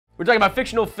We're talking about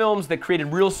fictional films that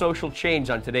created real social change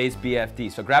on today's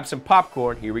BFD. So grab some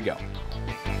popcorn, here we go.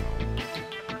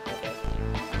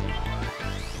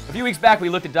 A few weeks back, we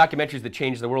looked at documentaries that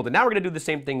changed the world, and now we're going to do the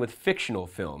same thing with fictional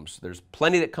films. There's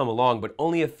plenty that come along, but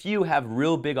only a few have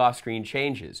real big off-screen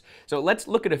changes. So let's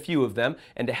look at a few of them,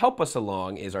 and to help us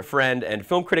along is our friend and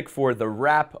film critic for The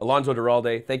Wrap, Alonso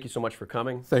Duralde. Thank you so much for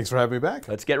coming. Thanks for having me back.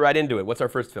 Let's get right into it. What's our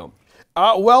first film?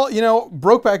 Well, you know,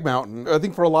 Brokeback Mountain. I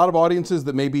think for a lot of audiences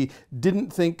that maybe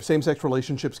didn't think same-sex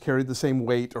relationships carried the same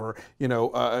weight or, you know,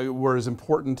 were as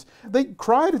important, they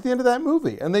cried at the end of that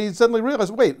movie. And they suddenly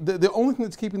realized, wait, the only thing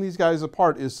that's keeping these guys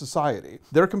apart is society.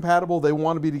 They're compatible, they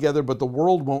want to be together, but the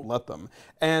world won't let them.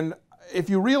 And if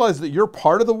you realize that you're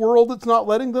part of the world that's not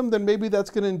letting them, then maybe that's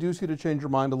going to induce you to change your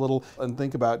mind a little and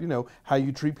think about, you know, how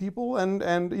you treat people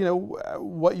and you know,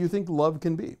 what you think love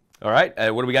can be. All right,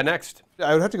 what do we got next?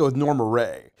 I would have to go with Norma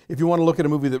Ray. If you want to look at a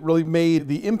movie that really made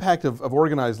the impact of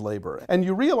organized labor, and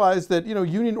you realize that, you know,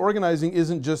 union organizing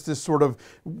isn't just this sort of,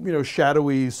 you know,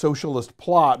 shadowy socialist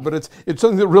plot, but it's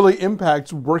something that really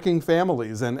impacts working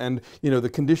families and you know, the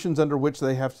conditions under which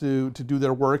they have to do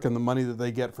their work and the money that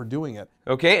they get for doing it.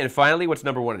 Okay, and finally, what's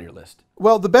number one on your list?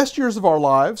 Well, The Best Years of Our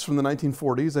Lives from the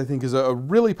 1940s, I think, is a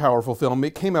really powerful film.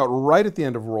 It came out right at the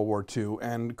end of World War II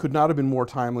and could not have been more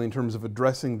timely in terms of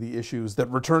addressing the issues that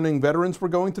returning veterans were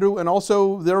going through and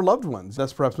also their loved ones.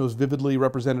 That's perhaps most vividly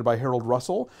represented by Harold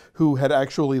Russell, who had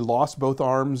actually lost both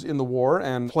arms in the war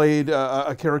and played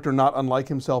a character not unlike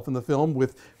himself in the film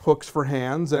with hooks for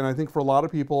hands. And I think for a lot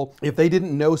of people, if they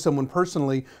didn't know someone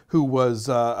personally who was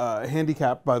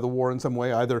handicapped by the war in some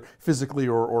way, either physically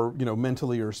or you know,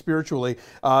 mentally or spiritually,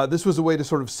 this was a way to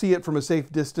sort of see it from a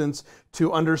safe distance,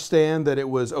 to understand that it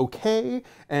was okay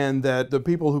and that the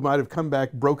people who might have come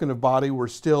back broken of body were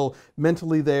still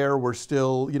mentally there, were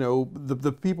still, you know,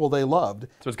 the people they loved.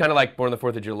 So it's kind of like Born on the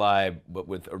 4th of July, but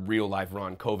with a real-life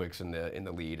Ron Kovics in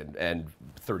the lead and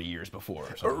 30 years before.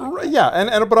 Or something like that.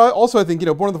 Yeah, but I think, you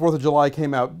know, Born on the 4th of July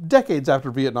came out decades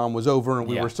after Vietnam was over and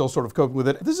we were still sort of coping with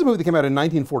it. This is a movie that came out in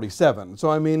 1947. So,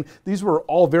 I mean, these were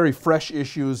all very fresh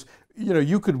issues. You know,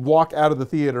 you could walk out of the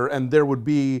theater and there would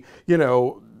be, you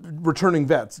know, returning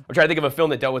vets. I'm trying to think of a film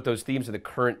that dealt with those themes of the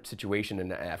current situation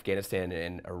in Afghanistan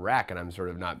and Iraq, and I'm sort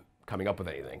of not coming up with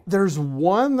anything. There's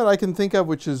one that I can think of,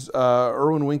 which is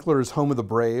Irwin Winkler's Home of the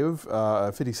Brave.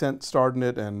 50 Cent starred in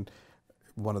it, and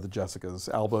one of the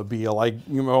Jessicas, Alba Beale.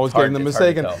 I'm always getting them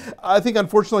mistaken. I think,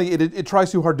 unfortunately, it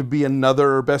tries too hard to be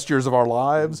another Best Years of Our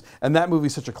Lives, and that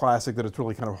movie's such a classic that it's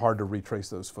really kind of hard to retrace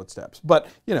those footsteps. But,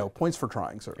 you know, points for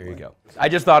trying, certainly. There you go. I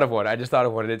just thought of one.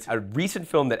 It's a recent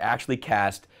film that actually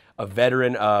cast a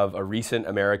veteran of a recent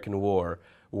American war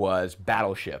was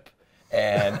Battleship.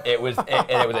 And it was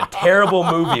a terrible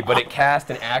movie, but it cast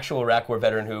an actual Iraq War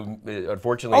veteran who,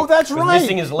 unfortunately, was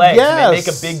missing his legs. Yes. And they make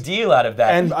a big deal out of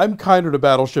that. And I'm kinder to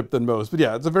Battleship than most. But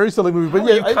yeah, it's a very silly movie. But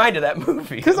yeah, you're kind to that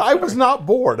movie. Because I was not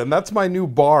bored, and that's my new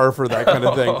bar for that kind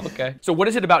of thing. Okay. So what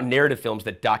is it about narrative films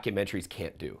that documentaries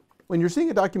can't do? When you're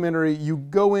seeing a documentary, you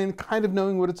go in kind of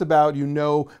knowing what it's about, you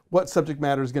know what subject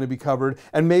matter is going to be covered,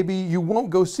 and maybe you won't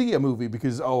go see a movie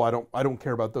because, oh, I don't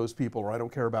care about those people, or I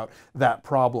don't care about that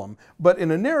problem. But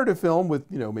in a narrative film with,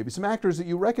 you know, maybe some actors that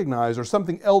you recognize or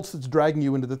something else that's dragging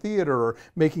you into the theater or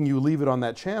making you leave it on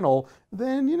that channel,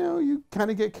 then, you know, you kind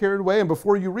of get carried away, and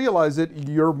before you realize it,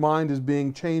 your mind is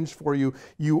being changed for you.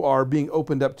 You are being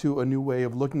opened up to a new way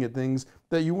of looking at things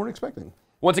that you weren't expecting.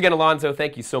 Once again, Alonso,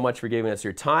 thank you so much for giving us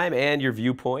your time and your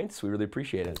viewpoints. We really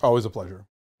appreciate it. Always a pleasure.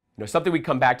 You know, something we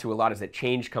come back to a lot is that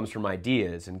change comes from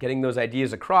ideas, and getting those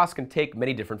ideas across can take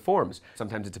many different forms.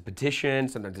 Sometimes it's a petition,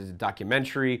 sometimes it's a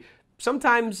documentary,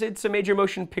 sometimes it's a major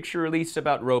motion picture release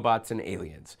about robots and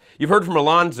aliens. You've heard from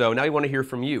Alonso, now we want to hear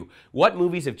from you. What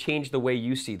movies have changed the way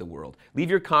you see the world?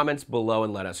 Leave your comments below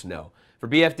and let us know. For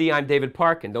BFD, I'm David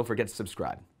Park, and don't forget to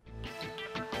subscribe.